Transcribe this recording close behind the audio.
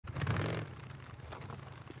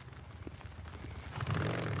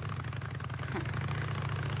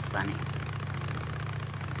funny.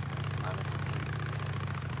 Love it.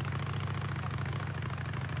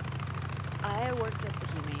 I worked at the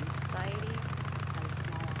Humane Society at a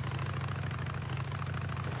small office.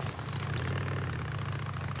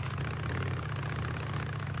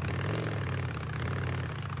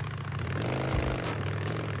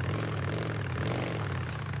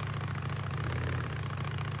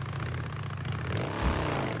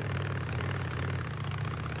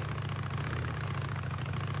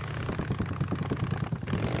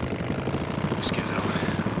 Schizo, I'm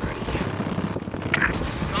ready.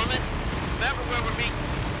 Coming? Remember where we're meeting.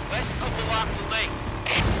 West of Malacca Lake.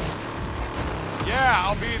 Yeah,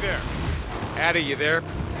 I'll be there. Addie, you there?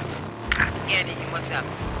 Yeah, Deacon, what's up?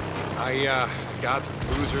 I, got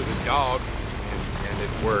Boozer the dog, and it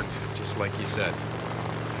worked, just like you said.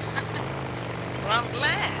 Well, I'm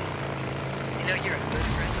glad. You know, you're a good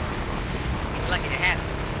friend. He's lucky to have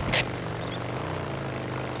you.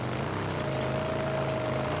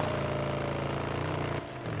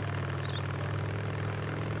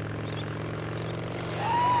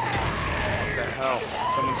 What the hell?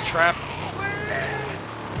 Someone's trapped?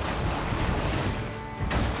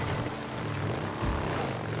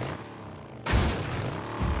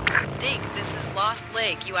 Deke, this is Lost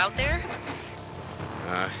Lake. You out there?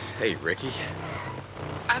 Hey, Ricky.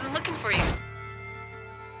 I've been looking for you.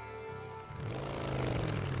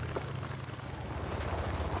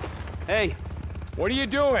 Hey, What are you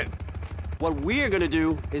doing? what we're gonna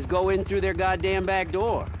do is go in through their goddamn back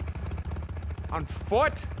door. On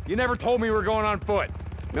foot? You never told me we were going on foot.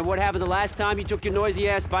 Remember what happened the last time you took your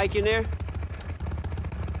noisy-ass bike in there?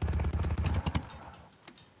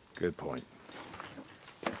 Good point.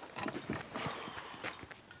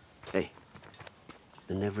 Hey,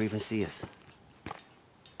 they'll never even see us.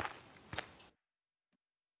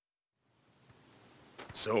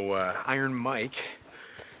 So, Iron Mike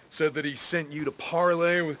said that he sent you to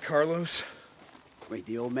parlay with Carlos? Wait,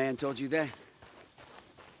 the old man told you that?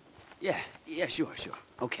 Yeah, sure.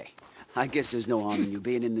 Okay. I guess there's no harm in you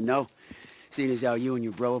being in the know, seeing as how you and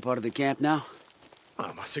your bro are part of the camp now. Oh,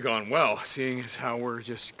 it must have gone well, seeing as how we're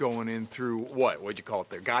just going in through, what'd you call it,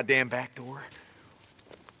 their goddamn back door?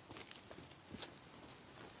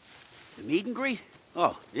 The meet and greet?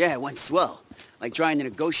 Oh, yeah, it went swell. Like trying to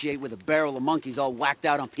negotiate with a barrel of monkeys all whacked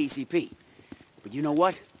out on PCP. But you know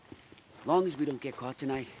what? As long as we don't get caught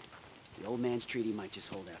tonight, the old man's treaty might just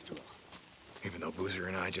hold after all. Even though Boozer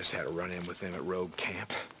and I just had a run-in with them at Rogue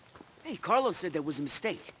Camp. Hey, Carlos said there was a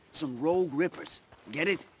mistake. Some rogue rippers. Get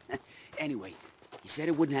it? Anyway, he said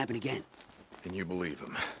it wouldn't happen again. And you believe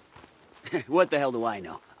him? What the hell do I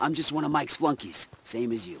know? I'm just one of Mike's flunkies,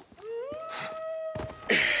 same as you.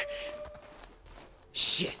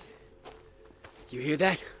 Shit. You hear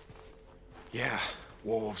that? Yeah,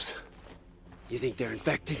 wolves. You think they're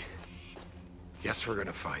infected? Guess we're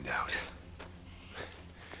gonna find out.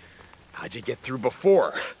 How'd you get through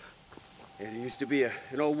before? Yeah, there used to be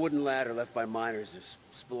an old wooden ladder left by miners or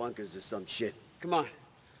spelunkers or some shit. Come on.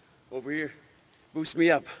 Over here. Boost me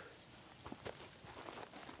up.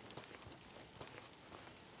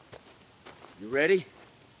 You ready?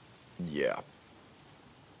 Yeah.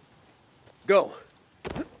 Go.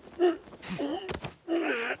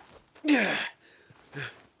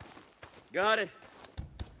 Got it.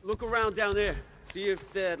 Look around down there. See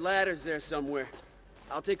if that ladder's there somewhere.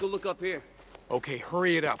 I'll take a look up here. Okay,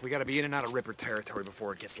 hurry it up. We gotta be in and out of Ripper territory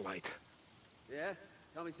before it gets light. Yeah?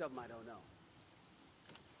 Tell me something I don't know.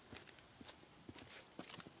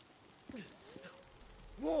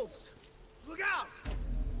 Wolves! Look out!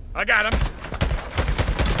 I got him!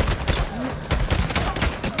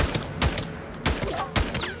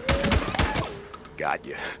 Got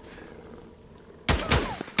you.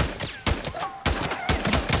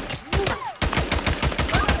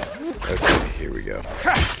 Okay, here we go.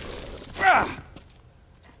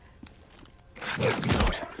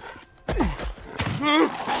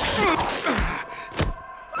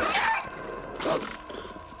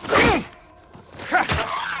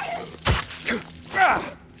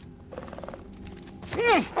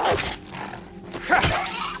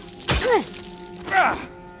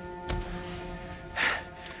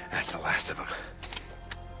 That's the last of them.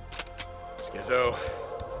 Skizzo.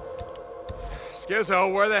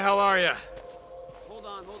 Skizzo, where the hell are you? Hold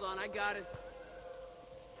on, I got it.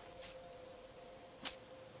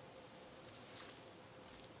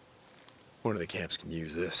 One of the camps can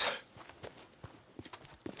use this.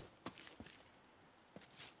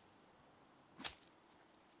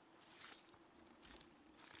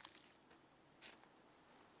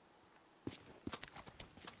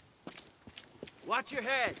 Watch your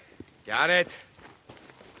head. Got it.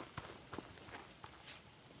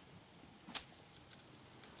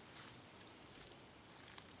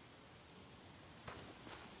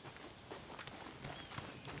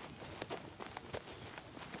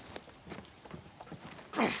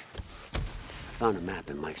 found a map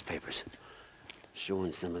in Mike's papers,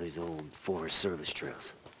 showing some of these old Forest Service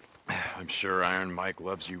trails. I'm sure Iron Mike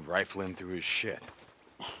loves you rifling through his shit.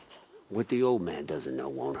 What the old man doesn't know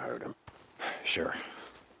won't hurt him. Sure.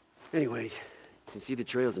 Anyways, you can see the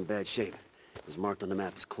trail's in bad shape. It was marked on the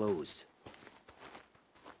map as closed.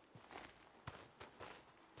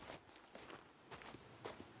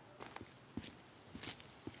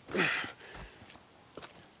 You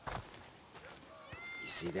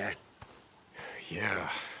see that? Yeah,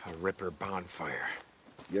 a Ripper bonfire.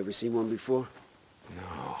 You ever seen one before?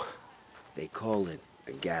 No. They call it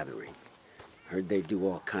a gathering. Heard they do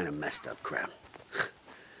all kind of messed up crap.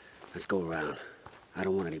 Let's go around. I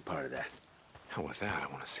don't want any part of that. Hell with that,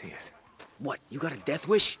 I want to see it. What, you got a death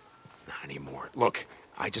wish? Not anymore. Look,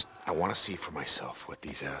 I want to see for myself what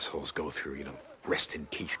these assholes go through, you know, rest in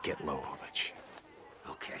peace, get low, all that shit.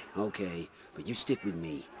 Okay, but you stick with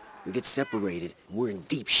me. We get separated, and we're in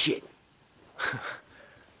deep shit.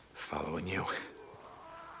 Following you.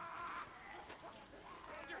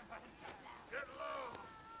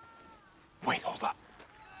 Wait, hold up.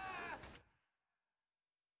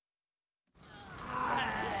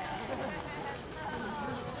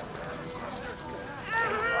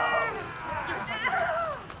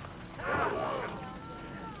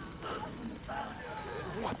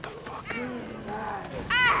 What the fuck?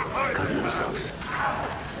 Cutting themselves.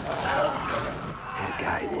 Had a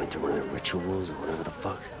guy who went to one of the rituals or whatever the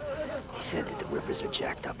fuck. He said that the Rippers are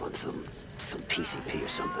jacked up on some PCP or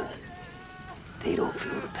something. They don't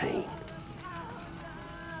feel the pain.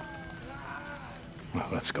 Well,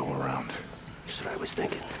 let's go around. That's what I was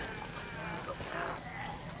thinking.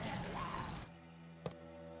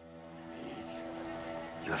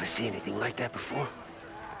 You ever see anything like that before?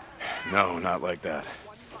 No, not like that.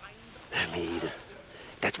 Me either.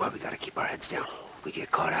 That's why we gotta keep our heads down. We get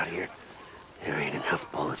caught out here, there ain't enough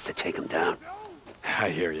bullets to take them down. I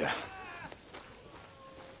hear ya.